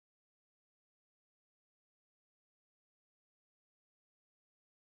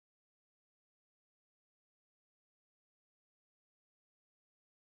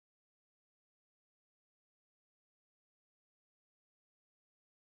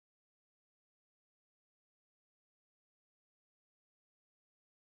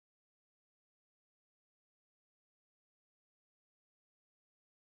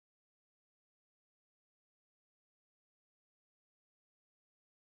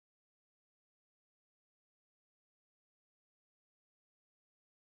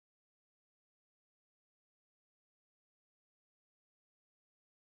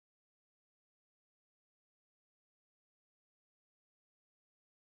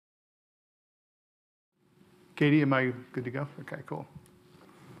Katie, am I good to go? Okay, cool.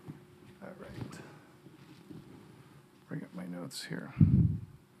 All right. Bring up my notes here.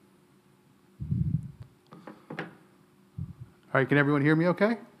 All right, can everyone hear me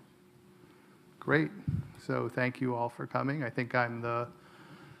okay? Great. So thank you all for coming. I think I'm the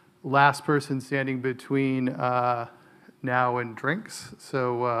last person standing between now and drinks.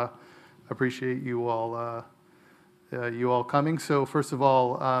 So appreciate you all coming. So first of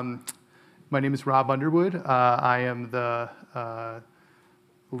all, my name is Rob Underwood. I am the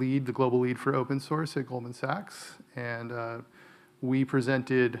global lead for open source at Goldman Sachs. And we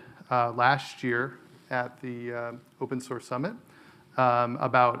presented last year at the Open Source Summit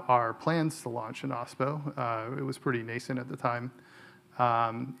about our plans to launch an OSPO. It was pretty nascent at the time.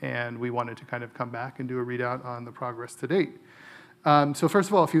 And we wanted to kind of come back and do a readout on the progress to date. So first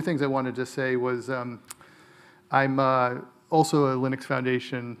of all, a few things I wanted to say was I'm also a Linux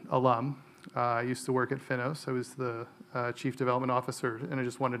Foundation alum. I used to work at Finos. I was the Chief Development Officer, and I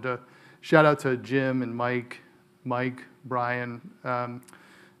just wanted to shout out to Jim and Mike, Brian,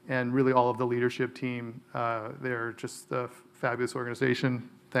 and really all of the leadership team. They're just a fabulous organization.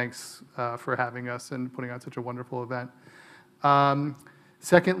 Thanks for having us and putting on such a wonderful event.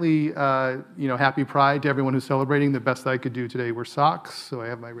 Secondly, happy Pride to everyone who's celebrating. The best I could do today were socks, so I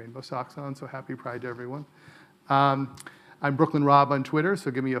have my rainbow socks on, so happy Pride to everyone. I'm Brooklyn Rob on Twitter,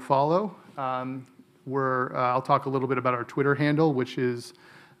 so give me a follow. I'll talk a little bit about our Twitter handle, which is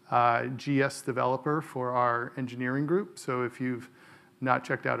GS Developer for our engineering group. So if you've not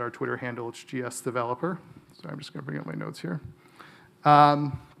checked out our Twitter handle, it's GS Developer. So I'm just going to bring up my notes here.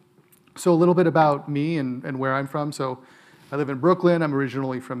 So a little bit about me and where I'm from. So I live in Brooklyn. I'm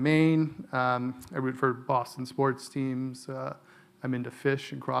originally from Maine. I root for Boston sports teams. I'm into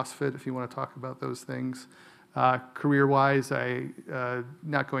fish and CrossFit, if you want to talk about those things. Career-wise,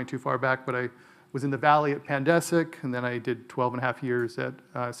 not going too far back, but I was in the Valley at Pandesic, and then I did 12 and a half years at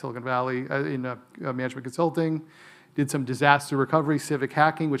Silicon Valley in management consulting. Did some disaster recovery, civic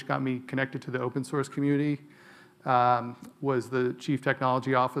hacking, which got me connected to the open source community. Was the chief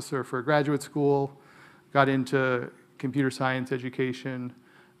technology officer for a graduate school. Got into computer science education.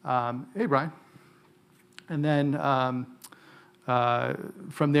 Hey, Brian. And then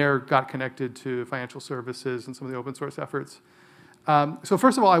from there, got connected to financial services and some of the open source efforts. So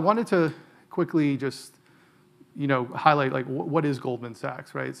first of all, I wanted to quickly just highlight like what is Goldman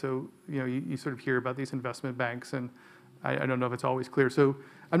Sachs, right? So you sort of hear about these investment banks, and I don't know if it's always clear. So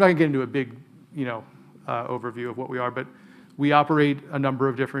I'm not going to get into a big overview of what we are, but we operate a number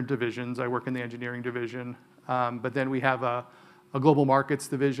of different divisions. I work in the engineering division, but then we have a global markets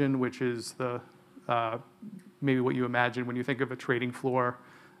division, which is the maybe what you imagine when you think of a trading floor.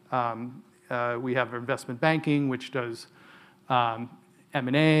 We have investment banking, which does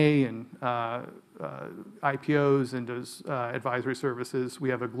M&A and IPOs and does advisory services. We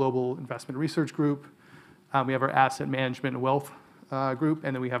have a global investment research group. We have our asset management and wealth group,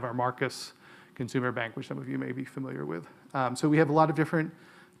 and then we have our Marcus consumer bank, which some of you may be familiar with. So we have a lot of different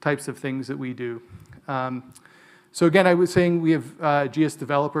types of things that we do. So again, I was saying we have GS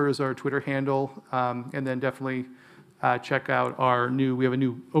Developer as our Twitter handle, and then definitely check out we have a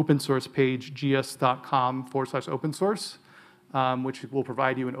new open source page, gs.com/open source, which will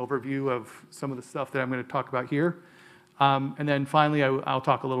provide you an overview of some of the stuff that I'm going to talk about here. And then finally, I'll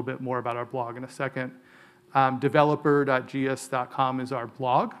talk a little bit more about our blog in a second. Developer.gs.com is our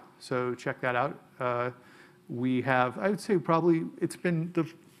blog, so check that out. We have, I would say probably, the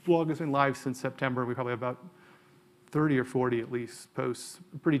blog has been live since September. We probably have about 30 or 40 at least posts,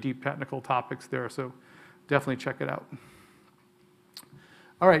 pretty deep technical topics there, so definitely check it out.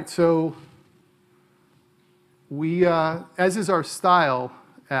 All right, so we, as is our style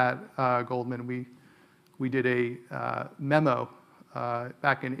at Goldman, we did a memo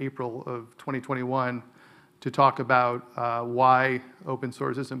back in April of 2021 to talk about why open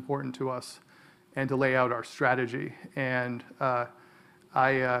source is important to us and to lay out our strategy. And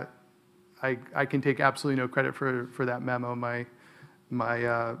I can take absolutely no credit for that memo. My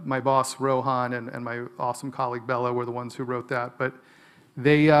boss Rohan and my awesome colleague Bella were the ones who wrote that. But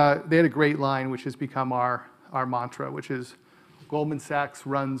they had a great line, which has become our mantra, which is Goldman Sachs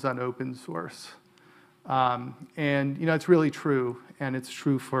runs on open source. And it's really true, and it's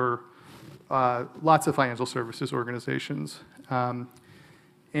true for lots of financial services organizations. I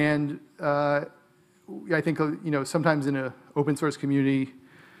think sometimes in an open source community,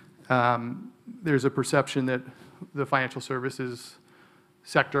 there's a perception that the financial services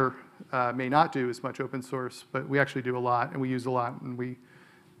sector may not do as much open source, but we actually do a lot, and we use a lot, and we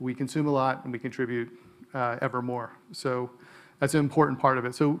consume a lot, and we contribute ever more. So That's an important part of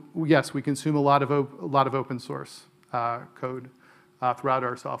it. So yes, we consume a lot of open source code throughout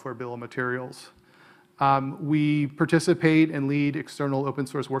our software bill of materials. We participate and lead external open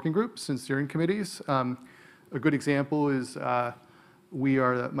source working groups and steering committees. A good example is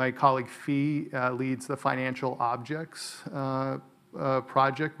my colleague Fee leads the financial objects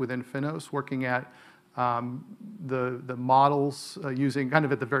project within Finos, working at the models using kind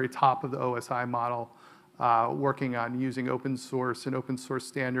of at the very top of the OSI model, working on using open source and open source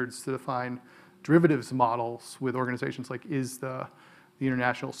standards to define derivatives models with organizations like ISDA, the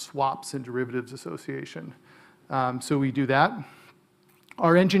International Swaps and Derivatives Association. So we do that.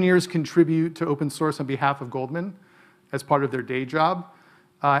 Our engineers contribute to open source on behalf of Goldman as part of their day job.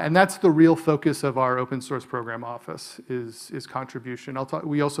 And that's the real focus of our open source program office is contribution.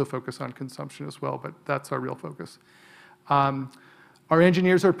 We also focus on consumption as well, but that's our real focus. Our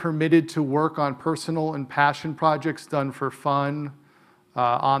engineers are permitted to work on personal and passion projects done for fun,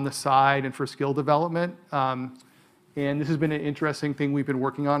 on the side, and for skill development. And this has been an interesting thing we've been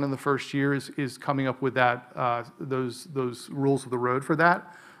working on in the first year is coming up with that, those rules of the road for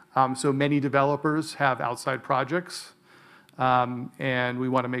that. So many developers have outside projects, and we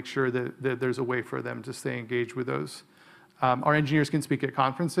want to make sure that there's a way for them to stay engaged with those. Our engineers can speak at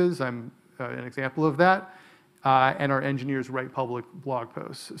conferences. I'm an example of that. And our engineers write public blog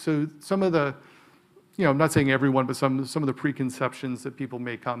posts. So some of the, I'm not saying everyone, but some of the preconceptions that people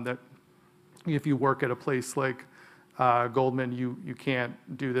may come that if you work at a place like Goldman, you can't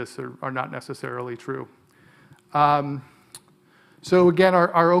do this are not necessarily true. So again,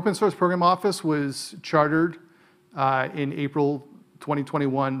 our open source program office was chartered in April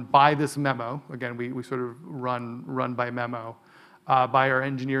 2021 by this memo. Again, we sort of run by memo by our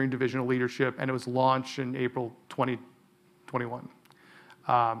engineering divisional leadership, and it was launched in April 2021.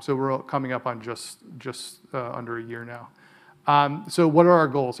 So we're coming up on just under a year now. So what are our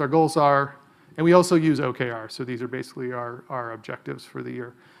goals? Our goals are, and we also use OKR, so these are basically our objectives for the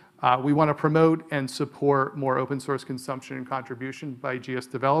year. We want to promote and support more open source consumption and contribution by GS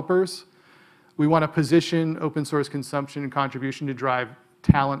developers. We want to position open source consumption and contribution to drive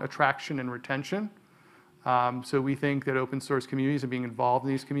talent attraction and retention. So we think that open source communities and being involved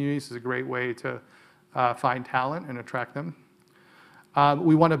in these communities is a great way to find talent and attract them.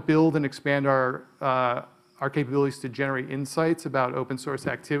 We want to build and expand our capabilities to generate insights about open source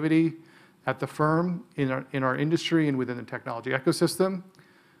activity at the firm, in our industry, and within the technology ecosystem.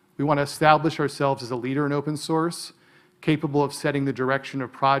 We want to establish ourselves as a leader in open source, capable of setting the direction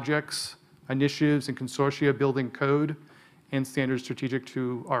of projects, initiatives, and consortia building code and standards strategic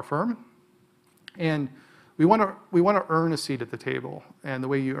to our firm. And we want to earn a seat at the table. And the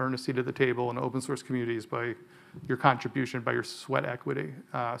way you earn a seat at the table in open source community is by your contribution, by your sweat equity.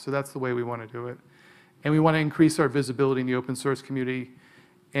 So that's the way we want to do it. And we want to increase our visibility in the open source community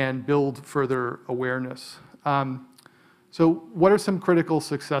and build further awareness. So what are some critical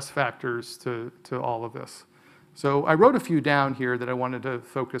success factors to all of this? So I wrote a few down here that I wanted to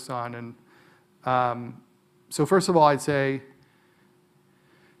focus on. And so first of all, I'd say,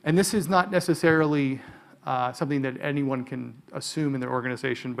 and this is not necessarily something that anyone can assume in their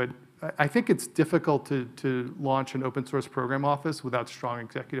organization, but I think it's difficult to launch an open source program office without strong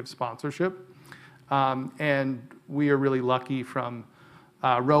executive sponsorship. And we are really lucky from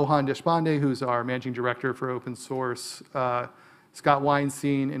Rohan Deshpande, who's our managing director for open source, Scott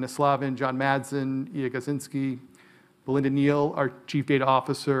Weinstein, Ina Slavin, John Madsen, Ia Gazinski, Belinda Neal, our chief data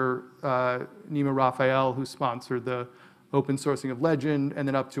officer, Nima Raphael, who sponsored the open sourcing of Legend, and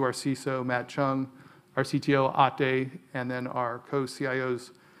then up to our CISO, Matt Chung, our CTO, Ate, and then our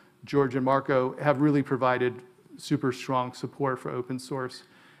co-CIOs, George and Marco, have really provided super strong support for open source.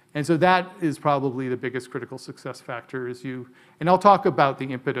 And so that is probably the biggest critical success factor and I'll talk about the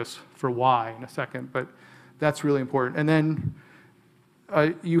impetus for why in a second, but that's really important. And then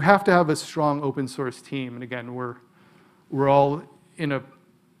you have to have a strong open source team. And again, we're all in a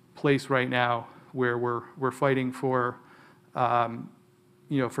place right now where we're fighting for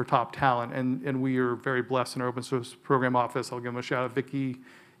for top talent, and we are very blessed in our open source program office. I'll give them a shout out: Vicky,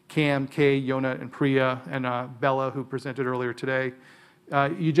 Cam, Kay, Yona, and Priya, and Bella, who presented earlier today.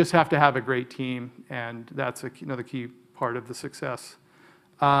 You just have to have a great team, and that's another key part of the success.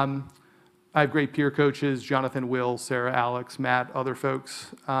 I have great peer coaches: Jonathan, Will, Sarah, Alex, Matt, other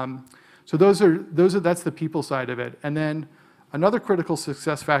folks. So that's the people side of it. And then another critical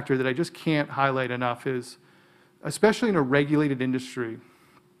success factor that I just can't highlight enough is, especially in a regulated industry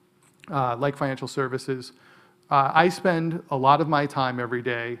like financial services, I spend a lot of my time every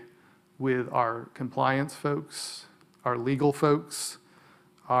day with our compliance folks, our legal folks,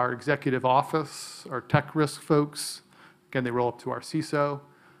 our executive office, our tech risk folks, Again, they roll up to our CISO,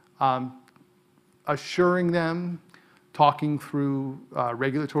 assuring them, talking through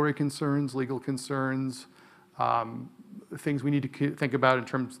regulatory concerns, legal concerns, things we need to think about in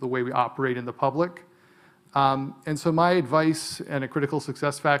terms of the way we operate in the public. And so my advice and a critical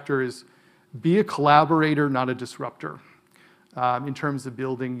success factor is be a collaborator, not a disruptor, in terms of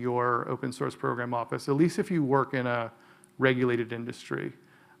building your open source program office, at least if you work in a regulated industry.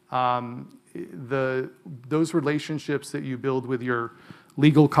 Those relationships that you build with your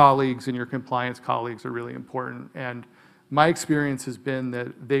legal colleagues and your compliance colleagues are really important. And my experience has been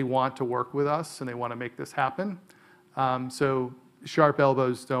that they want to work with us and they want to make this happen. So sharp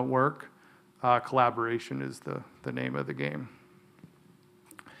elbows don't work. Collaboration is the name of the game.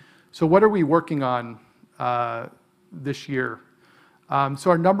 So what are we working on this year?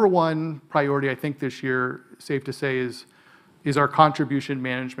 So our number one priority, I think this year, safe to say, is our contribution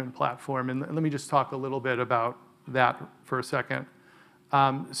management platform. And let me just talk a little bit about that for a second.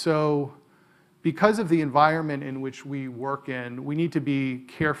 So because of the environment in which we work in, we need to be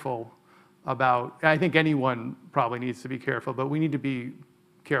careful about, I think anyone probably needs to be careful, but we need to be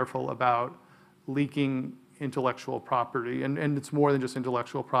careful about leaking intellectual property. And it's more than just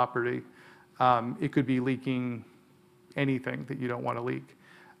intellectual property. It could be leaking anything that you don't want to leak.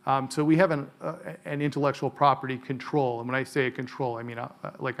 So we have an intellectual property control. And when I say a control, I mean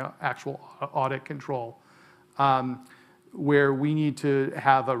like an actual audit control, where we need to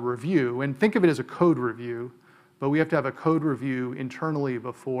have a review. And think of it as a code review, but we have to have a code review internally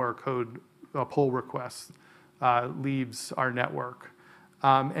before a pull request leaves our network.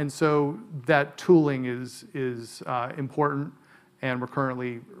 And so that tooling is important, and we're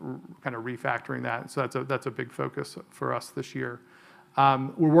currently kind of refactoring that. So that's a big focus for us this year.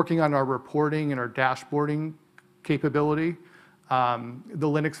 We're working on our reporting and our dashboarding capability. The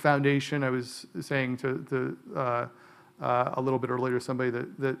Linux Foundation, I was saying to a little bit earlier to somebody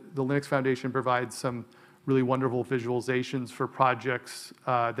that the Linux Foundation provides some really wonderful visualizations for projects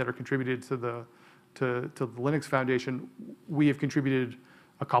that are contributed to the Linux Foundation. We have contributed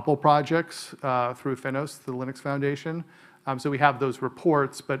a couple projects through Finos to the Linux Foundation. So we have those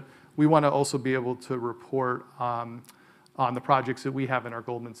reports, but we want to also be able to report on the projects that we have in our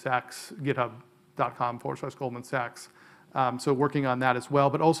Goldman Sachs, github.com/Goldman Sachs. So working on that as well,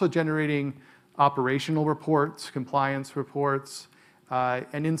 but also generating operational reports, compliance reports,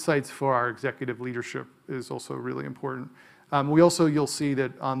 and insights for our executive leadership is also really important. We also, you'll see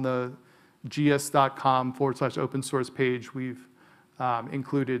that on the gs.com/open source page, we've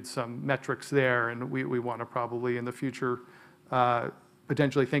included some metrics there, and we want to probably in the future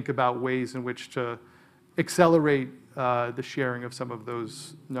potentially think about ways in which to accelerate the sharing of some of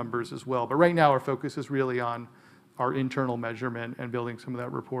those numbers as well. But right now, our focus is really on our internal measurement and building some of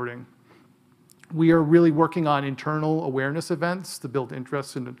that reporting. We are really working on internal awareness events to build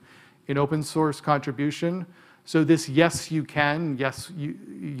interest in open source contribution. So this yes, you can, yes,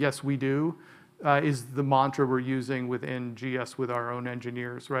 we do, is the mantra we're using within GS with our own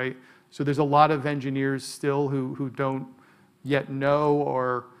engineers, right? So there's a lot of engineers still who don't yet know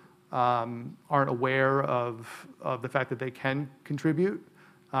or aren't aware of the fact that they can contribute.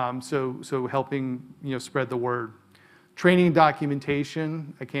 So helping spread the word. Training and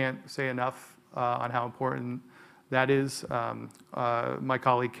documentation, I can't say enough on how important that is. My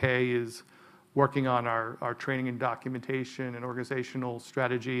colleague Kay is working on our training and documentation and organizational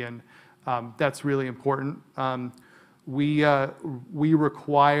strategy, and that's really important. We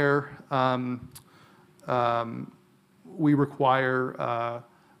require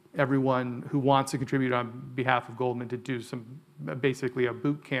everyone who wants to contribute on behalf of Goldman to do basically a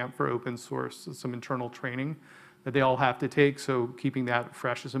boot camp for open source, some internal training that they all have to take, so keeping that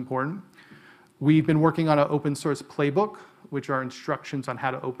fresh is important. We've been working on an open source playbook, which are instructions on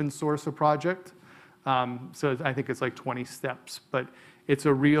how to open source a project. So I think it's like 20 steps, but it's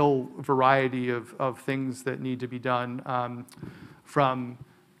a real variety of things that need to be done, from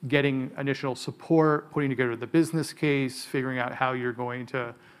getting initial support, putting together the business case, figuring out how you're going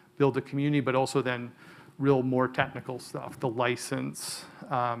to build a community, but also then real more technical stuff, the license,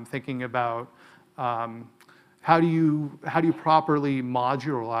 thinking about how do you properly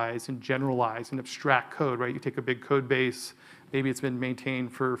modularize and generalize and abstract code, right? You take a big code base, maybe it's been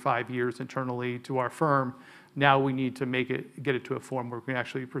maintained for 5 years internally to our firm. Now we need to get it to a form where we can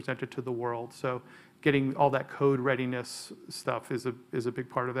actually present it to the world. So getting all that code readiness stuff is a big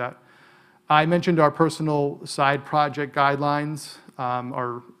part of that. I mentioned our personal side project guidelines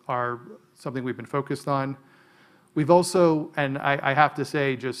are something we've been focused on. We've also, and I have to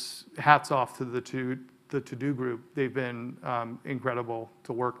say, just hats off to the to-do group. They've been incredible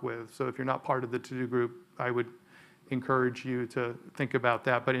to work with. So if you're not part of the to-do group, I would encourage you to think about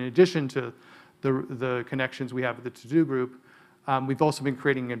that. But in addition to the connections we have with the To-Do group, we've also been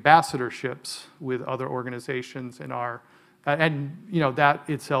creating ambassadorships with other organizations in our, and that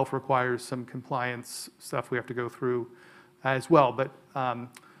itself requires some compliance stuff we have to go through as well. But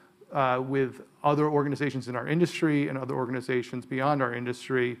with other organizations in our industry and other organizations beyond our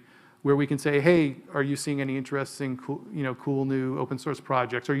industry, where we can say, hey, are you seeing any interesting, cool new open source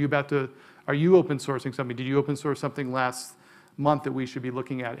projects? Are you open sourcing something? Did you open source something last month that we should be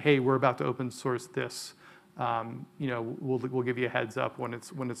looking at? Hey, we're about to open source this. We'll give you a heads up when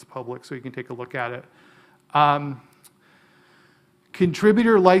it's public so you can take a look at it.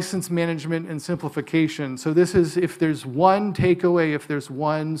 Contributor license management and simplification. So this is, if there's one takeaway, if there's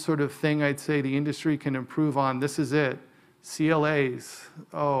one sort of thing I'd say the industry can improve on, this is it. CLAs.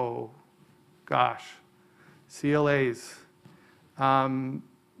 Oh, gosh. CLAs. When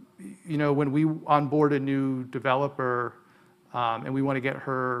we onboard a new developer and we want to get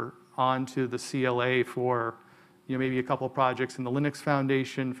her onto the CLA for maybe a couple of projects in the Linux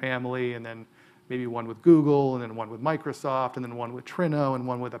Foundation family, and then maybe one with Google, and then one with Microsoft, and then one with Trino, and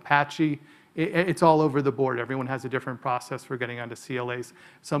one with Apache. It's all over the board. Everyone has a different process for getting onto CLAs.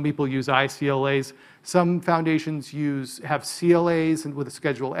 Some people use ICLAs. Some foundations have CLAs with a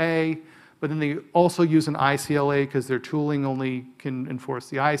Schedule A, but then they also use an ICLA because their tooling only can enforce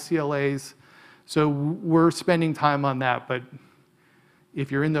the ICLAs. So we're spending time on that, but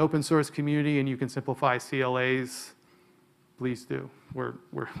if you're in the open source community and you can simplify CLAs, please do.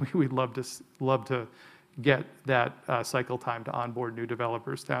 We'd love to get that cycle time to onboard new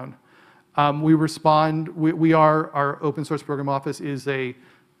developers down. Our open source program office is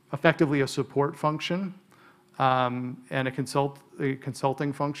effectively a support function and a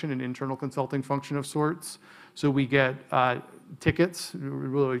consulting function, an internal consulting function of sorts. So we get tickets,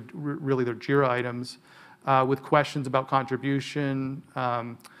 really they're JIRA items, with questions about contribution,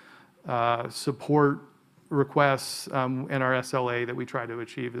 support requests, and our SLA that we try to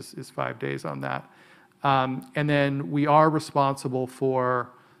achieve is 5 days on that. And then we are responsible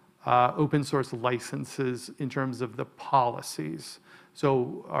for open source licenses in terms of the policies.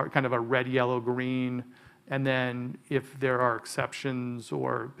 So our kind of a red, yellow, green, and then if there are exceptions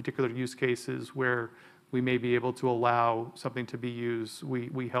or particular use cases where we may be able to allow something to be used,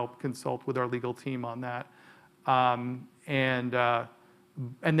 we help consult with our legal team on that. And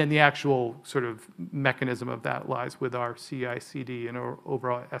then the actual sort of mechanism of that lies with our CI/CD and our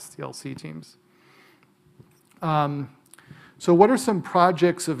overall SDLC teams. So what are some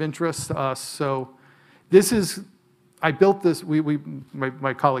projects of interest to us? So I built this,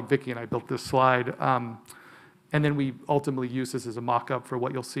 my colleague Vicky and I built this slide, and then we ultimately use this as a mock-up for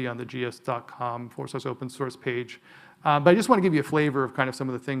what you'll see on the gs.com/open source page. But I just want to give you a flavor of kind of some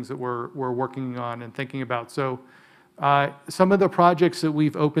of the things that we're working on and thinking about. So some of the projects that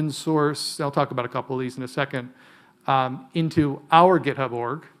we've open sourced, I'll talk about a couple of these in a second, into our GitHub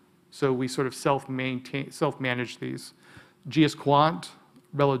org. So we sort of self-manage these. GSQuant,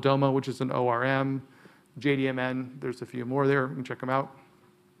 Relodomo, which is an ORM, JDMN, there's a few more there, you can check them out.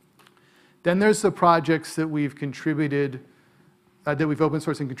 Then there's the projects that we've contributed, that we've open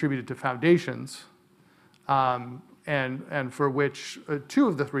sourced and contributed to foundations, and for which 2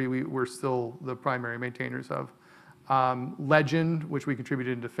 of the 3 we're still the primary maintainers of. Legend, which we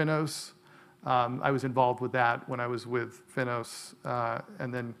contributed into Finos. I was involved with that when I was with Finos,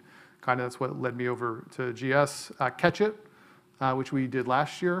 and then kind of that's what led me over to GS. Catch It, which we did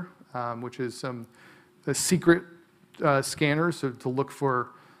last year, which is some secret scanners to look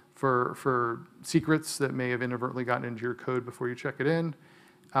for secrets that may have inadvertently gotten into your code before you check it in.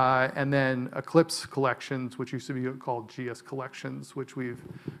 And then Eclipse Collections, which used to be called GS Collections, which we've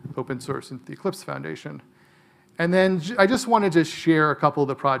open sourced into the Eclipse Foundation. And then I just wanted to share a couple of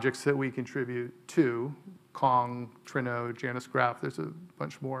the projects that we contribute to, Kong, Trino, Janus Graph, there's a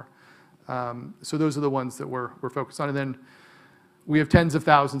bunch more. So those are the ones that we're focused on. And then we have tens of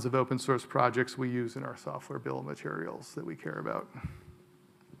thousands of open source projects we use in our software bill of materials that we care about.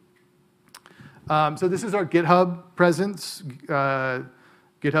 So this is our GitHub presence,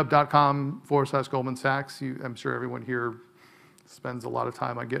 github.com/Goldman Sachs. I'm sure everyone here spends a lot of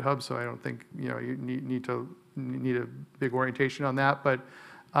time on GitHub, so I don't think you need a big orientation on that. But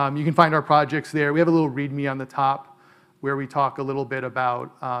you can find our projects there. We have a little README on the top where we talk a little bit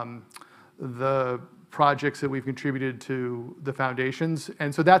about the projects that we've contributed to the foundations.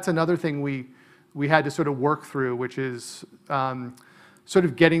 And so that's another thing we had to sort of work through, which is sort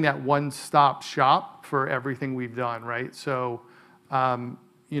of getting that one-stop shop for everything we've done, right? So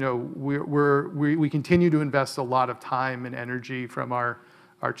we continue to invest a lot of time and energy from our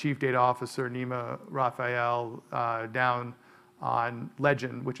our chief data officer, Nima Raphael, down on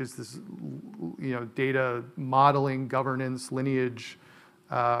Legend, which is this data modeling, governance, lineage,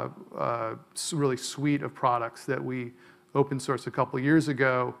 really suite of products that we open sourced a couple years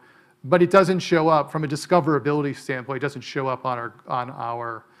ago. But it doesn't show up from a discoverability standpoint. It doesn't show up on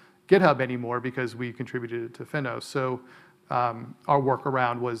our GitHub anymore because we contributed it to Finos. So our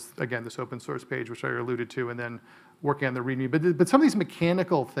workaround was, again, this open source page, which I alluded to, and then working on the README. But some of these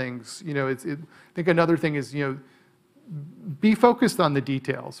mechanical things, I think another thing is, be focused on the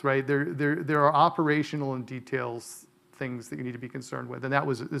details, right? There are operational and details things that you need to be concerned with, and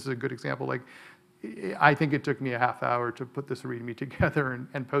this is a good example. Like, I think it took me a half hour to put this README together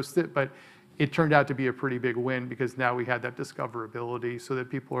and post it, but it turned out to be a pretty big win because now we had that discoverability so that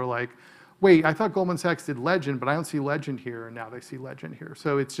people are like, wait, I thought Goldman Sachs did Legend, but I don't see Legend here, and now they see Legend here.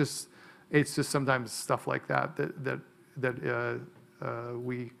 So it's just sometimes stuff like that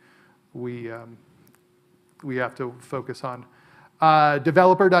we have to focus on.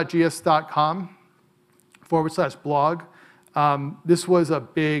 Developer.gs.com/blog. This was a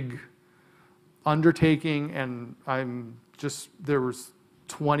big undertaking, and there was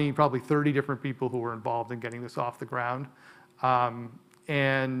 20, probably 30 different people who were involved in getting this off the ground.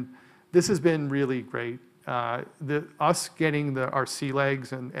 And this has been really great. Us getting our sea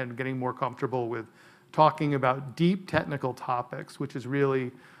legs and getting more comfortable with talking about deep technical topics, which is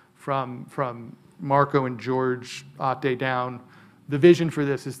really from Marco and George Atte down. The vision for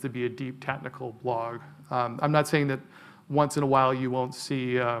this is to be a deep technical blog. I'm not saying that once in a while you won't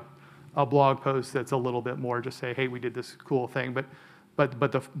see a blog post that's a little bit more just say, hey, we did this cool thing, but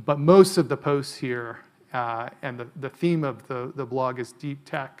most of the posts here and the theme of the blog is deep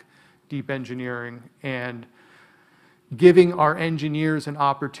tech, deep engineering, and giving our engineers an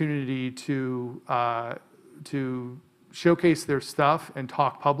opportunity to showcase their stuff and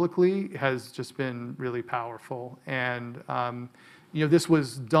talk publicly has just been really powerful. And this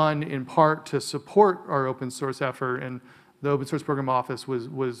was done in part to support our open source effort, and the Open Source Program Office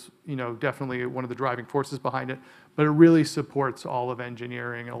was definitely one of the driving forces behind it. But it really supports all of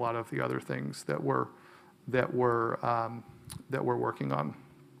engineering and a lot of the other things that we're working on.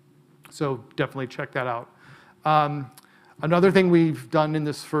 So definitely check that out. Another thing we've done in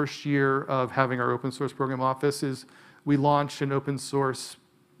this first year of having our Open Source Program Office is we launched an open source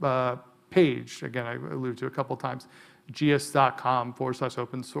page. Again, I alluded to a couple times,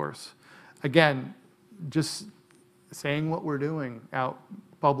 gs.com/open source. Again, just saying what we're doing out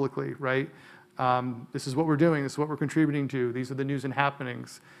publicly, right? This is what we're doing. This is what we're contributing to. These are the news and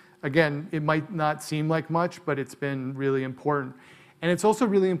happenings. Again, it might not seem like much, but it's been really important. And it's also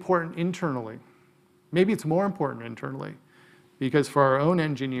really important internally. Maybe it's more important internally, because for our own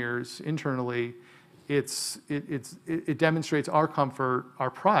engineers internally, it demonstrates our comfort, our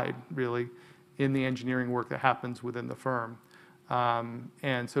pride, really, in the engineering work that happens within the firm.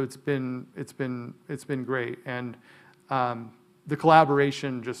 And so it's been great. And the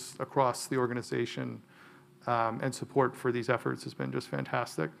collaboration just across the organization and support for these efforts has been just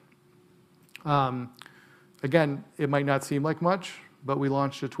fantastic. Again, it might not seem like much, but we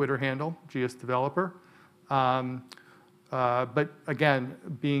launched a Twitter handle, GS Developer. But again,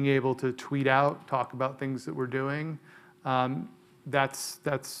 being able to tweet out, talk about things that we're doing, that's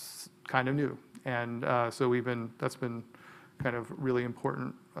kind of new. And so that's been kind of really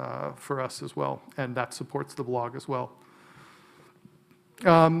important for us as well. And that supports the blog as well.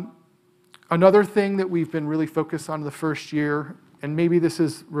 Another thing that we've been really focused on the first year, and maybe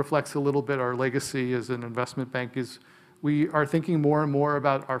this reflects a little bit our legacy as an investment bank, is we are thinking more and more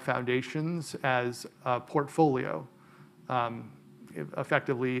about our foundations as a portfolio.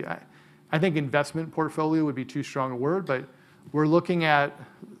 Effectively, I think investment portfolio would be too strong a word, but we're looking at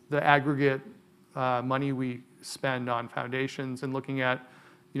the aggregate money we spend on foundations and looking at,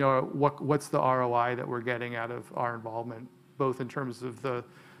 what's the ROI that we're getting out of our involvement, both in terms of the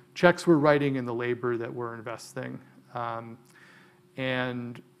checks we're writing and the labor that we're investing.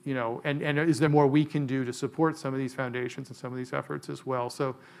 And is there more we can do to support some of these foundations and some of these efforts as well?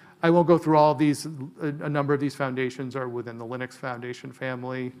 So I won't go through all of these. A number of these foundations are within the Linux Foundation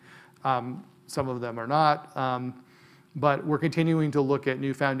family. Some of them are not. But we're continuing to look at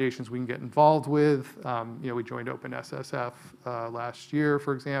new foundations we can get involved with. We joined OpenSSF last year,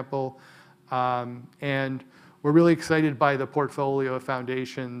 for example. And we're really excited by the portfolio of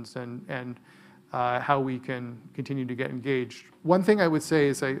foundations and how we can continue to get engaged. One thing I would say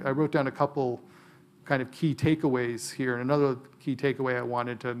is I wrote down a couple kind of key takeaways here. And another key takeaway I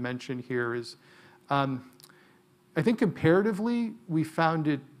wanted to mention here is I think comparatively, we found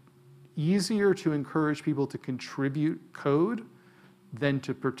it easier to encourage people to contribute code than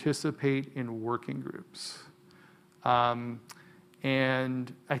to participate in working groups.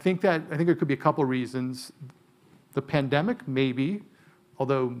 And I think there could be a couple reasons. The pandemic, maybe,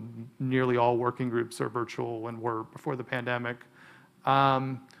 although nearly all working groups are virtual and were before the pandemic.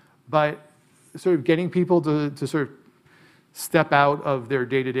 But sort of getting people to sort of step out of their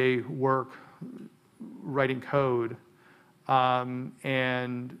day-to-day work, writing code,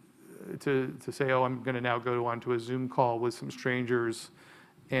 and to say, oh, I'm going to now go onto a Zoom call with some strangers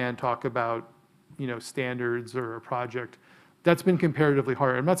and talk about, standards or a project. That's been comparatively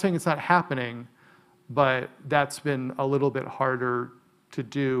hard. I'm not saying it's not happening, but that's been a little bit harder to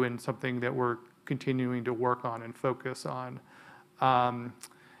do and something that we're continuing to work on and focus on.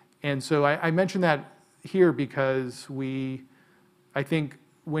 And so I mention that here because I think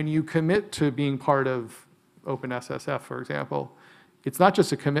when you commit to being part of OpenSSF, for example, it's not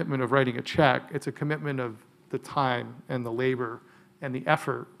just a commitment of writing a check, it's a commitment of the time and the labor and the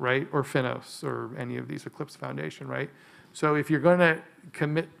effort, right? Or Finos or any of these Eclipse Foundation, right? So if you're going to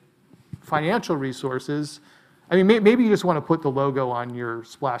commit financial resources, I mean, maybe you just want to put the logo on your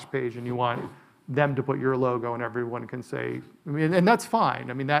splash page and you want them to put your logo and everyone can say, and that's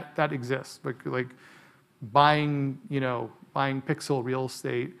fine. I mean, that exists. Like buying pixel real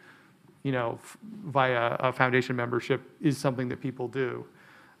estate, via a foundation membership is something that people do.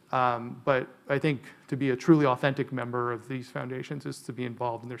 But I think to be a truly authentic member of these foundations is to be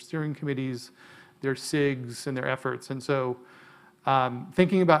involved in their steering committees, their SIGs, and their efforts. And so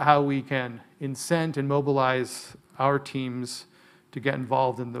thinking about how we can incent and mobilize our teams to get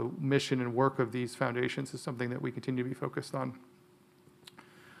involved in the mission and work of these foundations is something that we continue to be focused on. I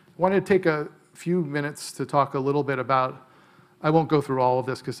wanted to take a few minutes to talk a little bit about, I won't go through all of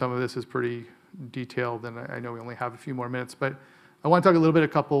this because some of this is pretty detailed and I know we only have a few more minutes, but I want to talk a little bit a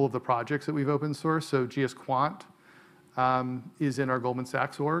couple of the projects that we've open sourced. So GS Quant is in our Goldman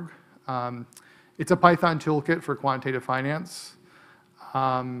Sachs org. It's a Python toolkit for quantitative finance.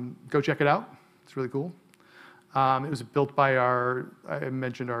 Go check it out. It's really cool. It was built by I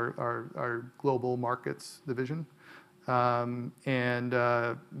mentioned our global markets division. And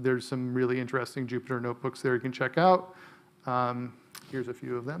there's some really interesting Jupyter notebooks there you can check out. Here's a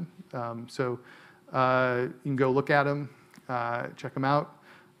few of them. So you can go look at them, check them out,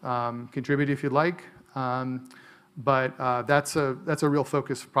 contribute if you'd like. But that's a real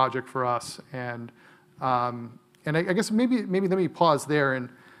focus project for us. And I guess maybe let me pause there. And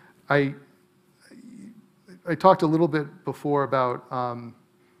I talked a little bit before about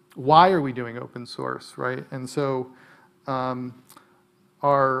why are we doing open source, right? And so one of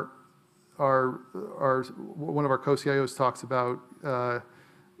our co-CIOs talks about, I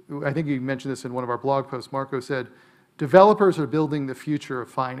think you mentioned this in one of our blog posts, Marco said, developers are building the future of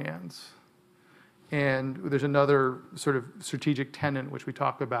finance. And there's another sort of strategic tenet which we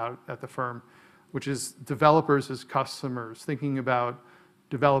talk about at the firm, which is developers as customers, thinking about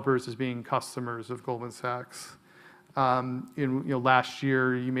developers as being customers of Goldman Sachs. Last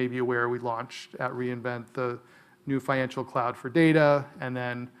year, you may be aware, we launched at reInvent the new financial cloud for data, and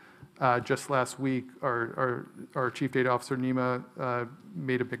then just last week, our Chief Data Officer, Nima,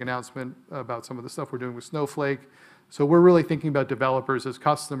 made a big announcement about some of the stuff we're doing with Snowflake. So we're really thinking about developers as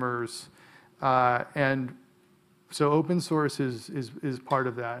customers, and so open source is part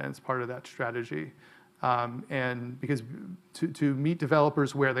of that, and it's part of that strategy. And because to meet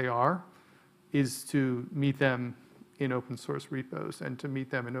developers where they are is to meet them in open source repos and to meet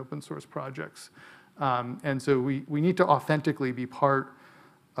them in open source projects. And so we need to authentically be part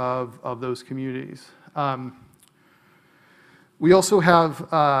of those communities. We also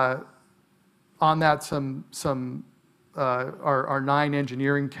have on that some our 9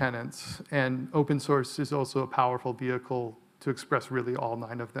 engineering tenets, and open source is also a powerful vehicle to express really all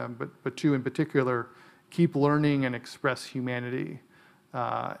 9 of them, but 2 in particular: keep learning and express humanity.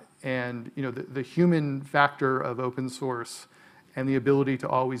 And the human factor of open source and the ability to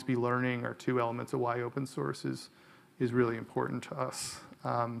always be learning are 2 elements of why open source is really important to us.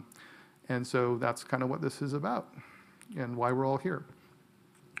 And so that's kind of what this is about and why we're all here.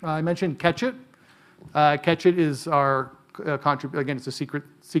 I mentioned Catch It. Catch It is our again, it's a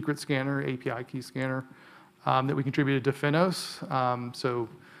secret scanner, API key scanner that we contributed to Finos. So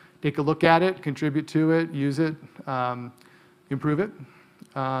take a look at it, contribute to it, use it, improve it.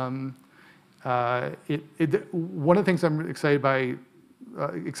 One of the things I'm excited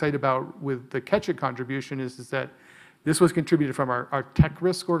about with the Catch It contribution is that this was contributed from our tech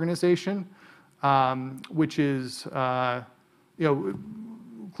risk organization, which is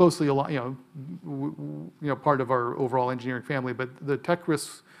closely aligned, part of our overall engineering family. But the tech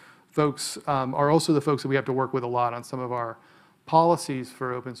risk folks are also the folks that we have to work with a lot on some of our policies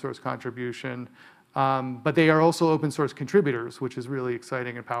for open source contribution, but they are also open source contributors, which is really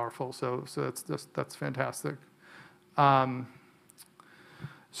exciting and powerful. So that's fantastic.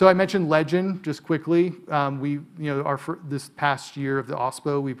 So I mentioned Legend just quickly. This past year of the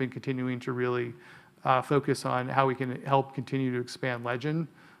OSPO, we've been continuing to really focus on how we can help continue to expand Legend.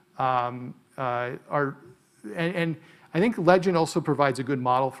 And I think Legend also provides a good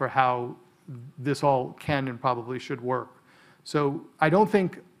model for how this all can and probably should work. So I don't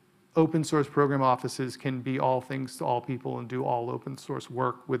think open source program offices can be all things to all people and do all open source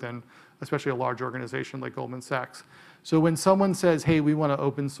work within, especially a large organization like Goldman Sachs. So when someone says, hey, we want to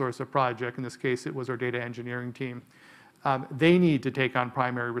open source a project, in this case it was our data engineering team, they need to take on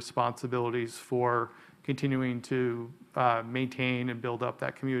primary responsibilities for continuing to maintain and build up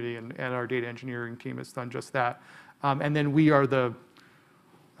that community, and our data engineering team has done just that. And then we are the,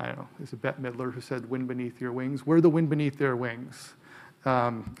 I don't know, is it Bette Midler who said, wind beneath your wings? We're the wind beneath their wings.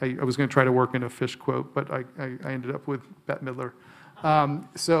 I was going to try to work in a Fish quote, but I ended up with Bette Midler.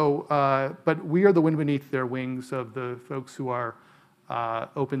 But we are the wind beneath their wings of the folks who are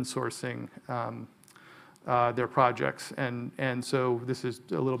open sourcing their projects. And so this is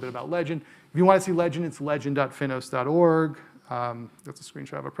a little bit about Legend. If you want to see Legend, it's legend.finos.org. That's a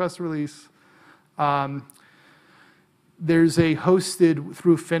screenshot of a press release. There's a hosted,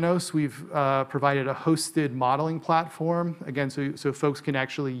 through Finos, we've provided a hosted modeling platform. Again, so folks can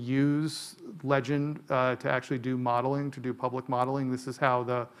actually use Legend to actually do modeling, to do public modeling. This is how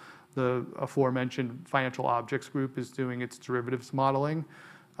the aforementioned financial objects group is doing its derivatives modeling.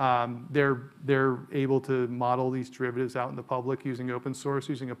 They're able to model these derivatives out in the public using open source,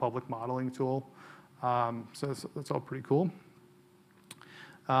 using a public modeling tool. So that's all pretty cool.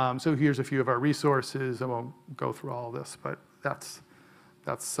 So here's a few of our resources. I won't go through all of this, but that's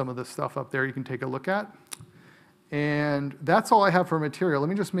some of the stuff up there you can take a look at. And that's all I have for material. Let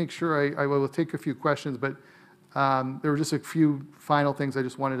me just make sure I will take a few questions, but there were just a few final things I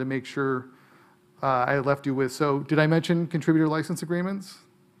just wanted to make sure I left you with. So did I mention contributor license agreements?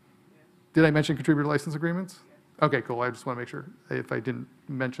 Yeah. Did I mention contributor license agreements? Yeah. Okay, cool. I just want to make sure. If I didn't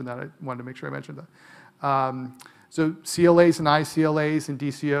mention that, I wanted to make sure I mentioned that. So CLAs and ICLAs and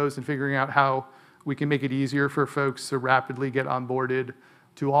DCOs, and figuring out how we can make it easier for folks to rapidly get onboarded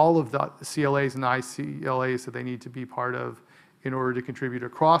to all of the CLAs and ICLAs that they need to be part of in order to contribute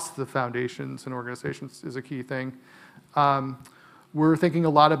across the foundations and organizations is a key thing. We're thinking a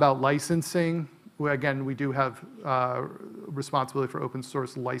lot about licensing. Again, we do have responsibility for open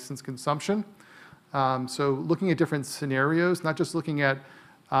source license consumption. So looking at different scenarios, not just looking at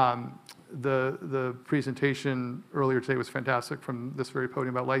the presentation earlier today was fantastic from this very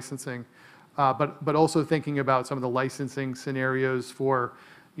podium about licensing, but also thinking about some of the licensing scenarios for,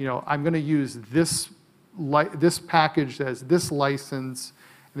 I'm going to use this package as this license,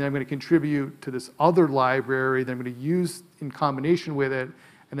 and then I'm going to contribute to this other library that I'm going to use in combination with it,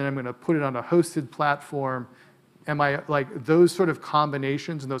 and then I'm going to put it on a hosted platform. Those sort of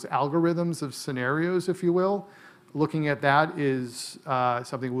combinations and those algorithms of scenarios, if you will, looking at that is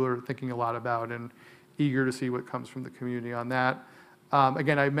something we're thinking a lot about and eager to see what comes from the community on that.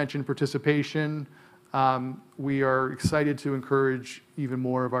 Again, I mentioned participation. We are excited to encourage even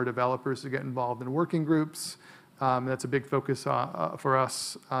more of our developers to get involved in working groups. That's a big focus for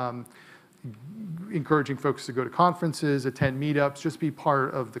us. Encouraging folks to go to conferences, attend meetups, just be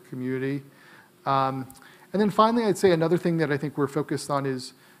part of the community. And then finally, I'd say another thing that I think we're focused on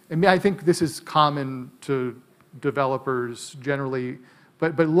is, I think this is common to developers generally,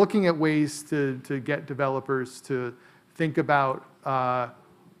 but looking at ways to get developers to think about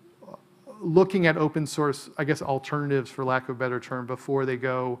looking at open source, I guess, alternatives, for lack of a better term, before they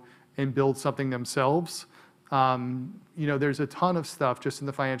go and build something themselves. There's a ton of stuff just in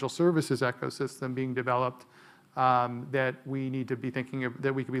the financial services ecosystem being developed that we need to be thinking of,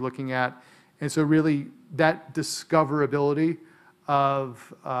 that we could be looking at. And so really that discoverability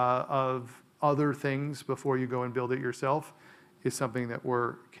of other things before you go and build it yourself is something that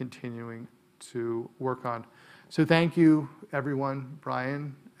we're continuing to work on. So thank you, everyone,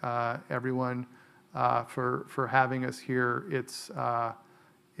 Brian, everyone, for having us here. It's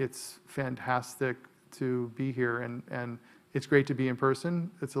fantastic to be here, and it's great to be in person.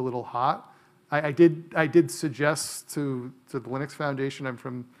 It's a little hot. I did suggest to the Linux Foundation, I'm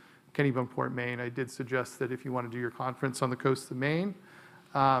from Kennebunkport, Maine, I did suggest that if you want to do your conference on the coast of Maine,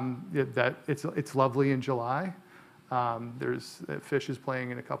 that it's lovely in July. There's Fish is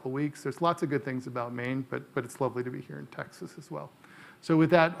playing in a couple weeks. There's lots of good things about Maine, but it's lovely to be here in Texas as well. So with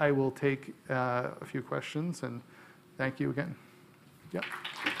that, I will take a few questions, and thank you again. Yep.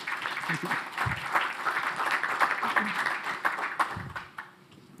 Thank you.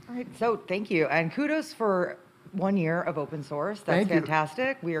 right, so thank you, and kudos for 1 year of open source. That's Thank you.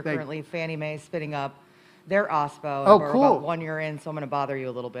 fantastic. We are currently Fannie Mae spinning up their OSPO. Oh, and we're cool. about 1 year in, so I'm going to bother you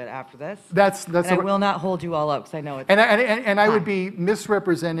a little bit after this. That's and I will not hold you all up because I know it's. And I would be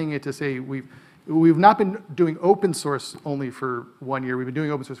misrepresenting it to say we've not been doing open source only for 1 year. We've been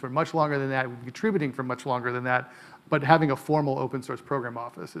doing open source for much longer than that. We've been contributing for much longer than that. But having a formal open source program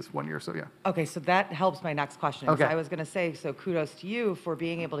office is 1 year. So yeah. Okay, so that helps my next question. Okay. I was going to say, so kudos to you for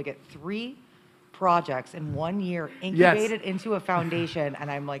being able to get 3 projects in 1 year incubated into a foundation, and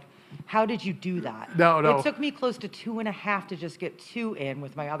I'm like, how did you do that? No. It took me close to 2.5 to just get 2 in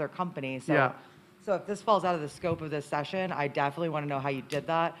with my other company. So, Yeah. so if this falls out of the scope of this session, I definitely want to know how you did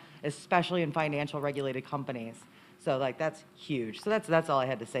that, especially in financial regulated companies. So like that's huge. So that's all I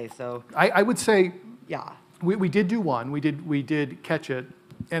had to say. So I would say yeah, we did do one. We did catch it,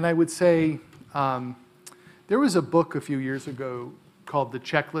 and I would say there was a book a few years ago called The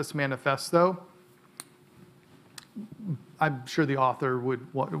Checklist Manifesto. I'm sure the author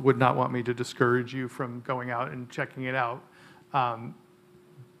would not want me to discourage you from going out and checking it out.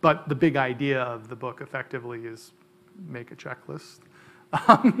 But the big idea of the book effectively is make a checklist.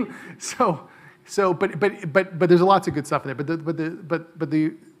 But there's lots of good stuff in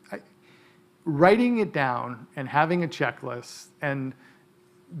there. Writing it down and having a checklist and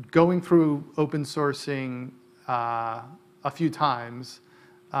going through open sourcing a few times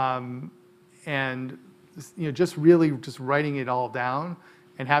and just writing it all down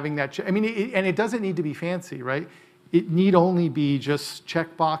and having that. And it doesn't need to be fancy, right? It need only be just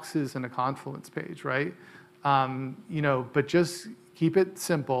check boxes and a Confluence page, right? But just keep it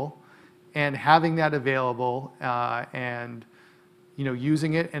simple and having that available and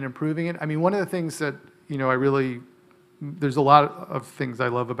using it and improving it. One of the things that there's a lot of things I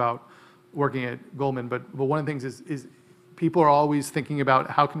love about working at Goldman, but one of the things is people are always thinking about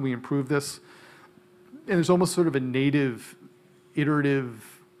how can we improve this. And there's almost sort of a native iterative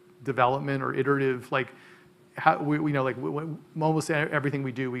development or iterative, almost everything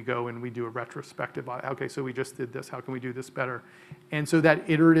we do, we go and we do a retrospective on, okay, so we just did this, how can we do this better? And so that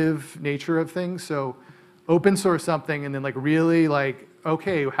iterative nature of things, so open source something and then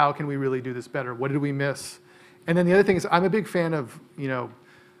okay, how can we really do this better? What did we miss? And then the other thing is I'm a big fan of,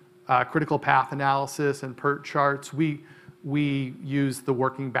 critical path analysis and PERT charts. We use the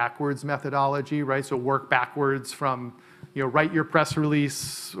working backwards methodology, right? So work backwards from, write your press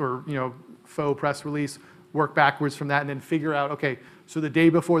release or, faux press release, work backwards from that and then figure out, okay, so the day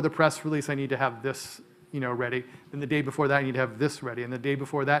before the press release, I need to have this, ready. Then the day before that, I need to have this ready. And the day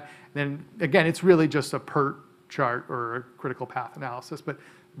before that, then again, it's really just a PERT chart or a critical path analysis. But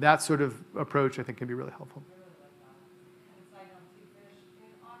that sort of approach, I think, can be really helpful.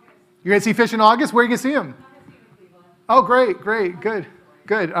 You're going to see Fish in August? Where are you going to see him? Oh, great, good.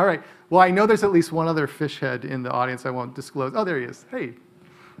 All right. Well, I know there's at least one other fish head in the audience I won't disclose. Oh, there he is. Hey.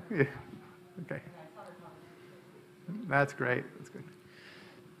 Yeah. Okay. That's great. That's good.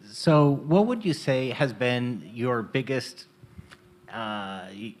 So what would you say has been your biggest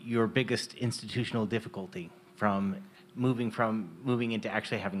institutional difficulty from moving into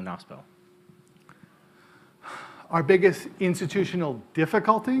actually having an OSPO? Our biggest institutional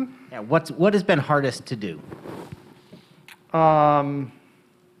difficulty? Yeah, what has been hardest to do? Well,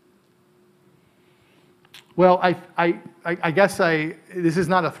 I guess this is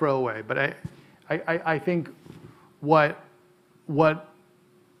not a throwaway, but I think what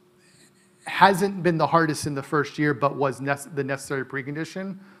hasn't been the hardest in the first year, but was the necessary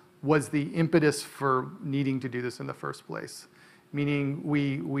precondition, was the impetus for needing to do this in the first place. Meaning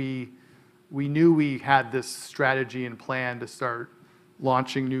we knew we had this strategy and plan to start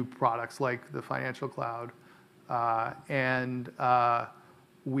launching new products like the financial cloud.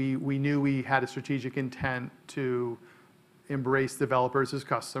 We knew we had a strategic intent to embrace developers as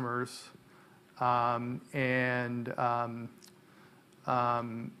customers. And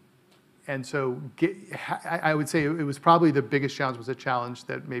so I would say it was probably the biggest challenge was a challenge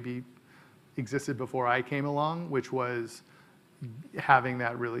that maybe existed before I came along, which was having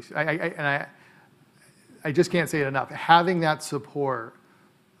that really, I just can't say it enough, having that support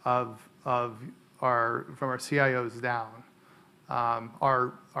from our CIOs down.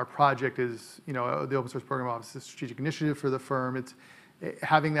 Our project is, the Open Source Program Office is a strategic initiative for the firm.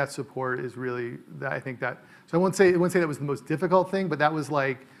 Having that support is really, I think that, so I wouldn't say that was the most difficult thing, but that was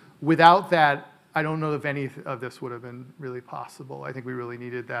without that, I don't know if any of this would have been really possible. I think we really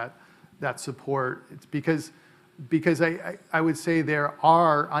needed that support. It's because I would say there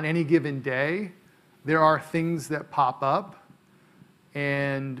are, on any given day, there are things that pop up,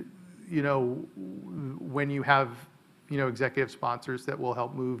 and when you have executive sponsors that will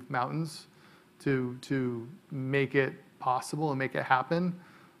help move mountains to make it possible and make it happen.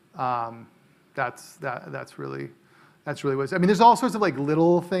 That's really what. I mean, there's all sorts of like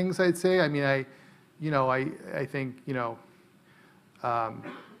little things I'd say. I mean, I think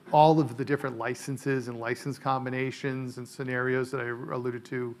all of the different licenses and license combinations and scenarios that I alluded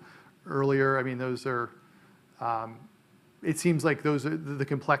to earlier. I mean, those are. It seems like those are, the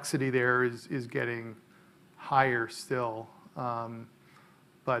complexity there is getting higher still.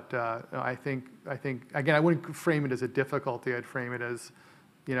 But I think again, I wouldn't frame it as a difficulty. I'd frame it as,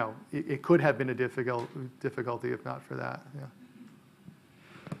 it could have been a difficulty if not for that. Yeah.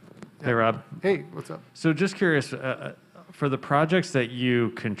 Hey, Rob. Hey, what's up? So just curious, for the projects that you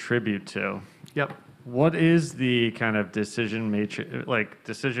contribute to, Yep. what is the kind of decision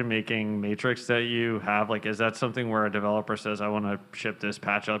making matrix that you have? Like, is that something where a developer says, I want to ship this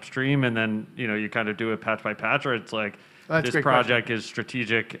patch upstream, and then, you kind of do it patch by patch, or it's like, That's a this great project is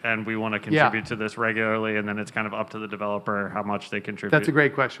strategic and we want to Yeah. contribute to this regularly, and then it's kind of up to the developer how much they contribute? That's a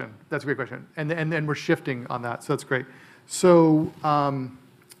great question. And then we're shifting on that, so that's great. So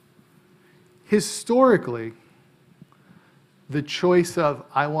historically, the choice of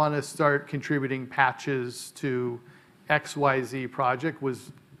I want to start contributing patches to XYZ project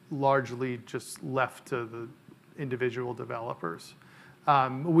was largely just left to the individual developers.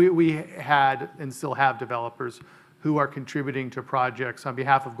 We had and still have developers who are contributing to projects on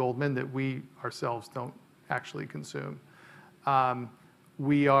behalf of Goldman that we ourselves don't actually consume. That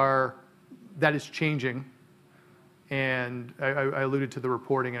is changing, and I alluded to the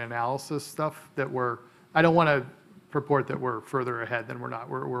reporting and analysis stuff that I don't want to purport that we're further ahead than we're not.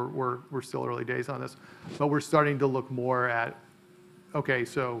 We're still early days on this, but we're starting to look more at, okay,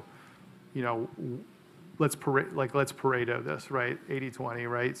 so, let's Pareto this, right? 80-20,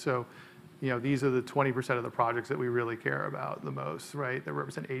 right? So, these are the 20% of the projects that we really care about the most, right? That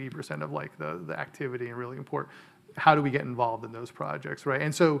represent 80% of like the activity and really important. How do we get involved in those projects, right?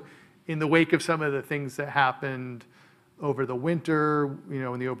 And so in the wake of some of the things that happened over the winter,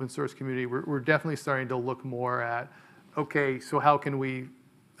 in the open source community, we're definitely starting to look more at, okay, so how can we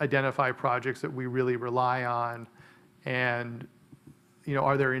identify projects that we really rely on, and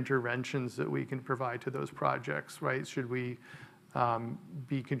are there interventions that we can provide to those projects, right? Should we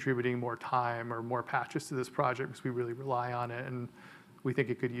be contributing more time or more patches to this project because we really rely on it and we think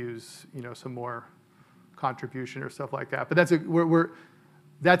it could use some more contribution or stuff like that. But that's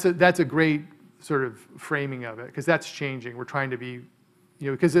a great sort of framing of it, because that's changing. We're trying to be,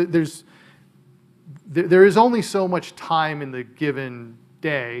 because there is only so much time in the given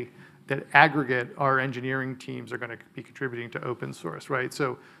day that aggregate our engineering teams are going to be contributing to open source, right?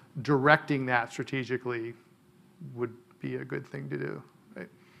 So directing that strategically would be a good thing to do, right?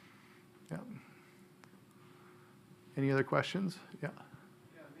 Yeah. Any other questions? Yeah.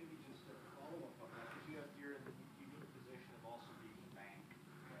 Yeah, maybe just a follow-up on that, because you're in the unique position of also being a bank,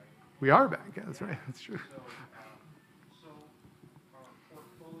 right? We are a bank, yeah, that's right, that's true. So are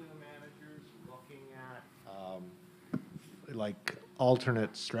portfolio managers looking at like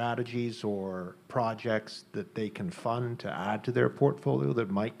alternate strategies or projects that they can fund to add to their portfolio that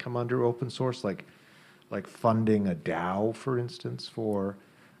might come under open source, like funding a DAO, for instance, for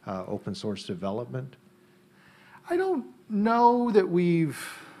open source development? I don't know that we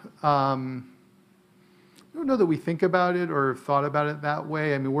think about it or thought about it that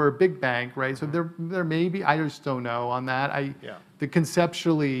way. I mean, we're a big bank, right? So there may be, I just don't know on that.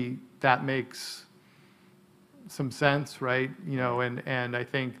 Conceptually, that makes some sense, right? And I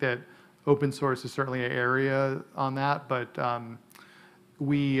think that open source is certainly an area on that, but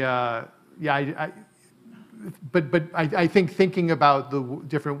I think thinking about the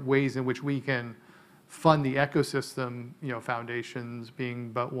different ways in which we can fund the ecosystem, foundations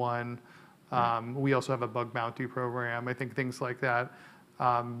being but one. We also have a bug bounty program. I think things like that.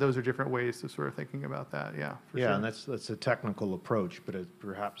 Those are different ways to sort of thinking about that. Yeah. For sure. And that's a technical approach, but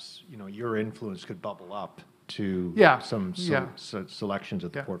perhaps your influence could bubble up to some selections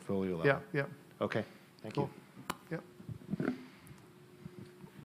at the portfolio level. Yeah. Okay. Thank you. Cool.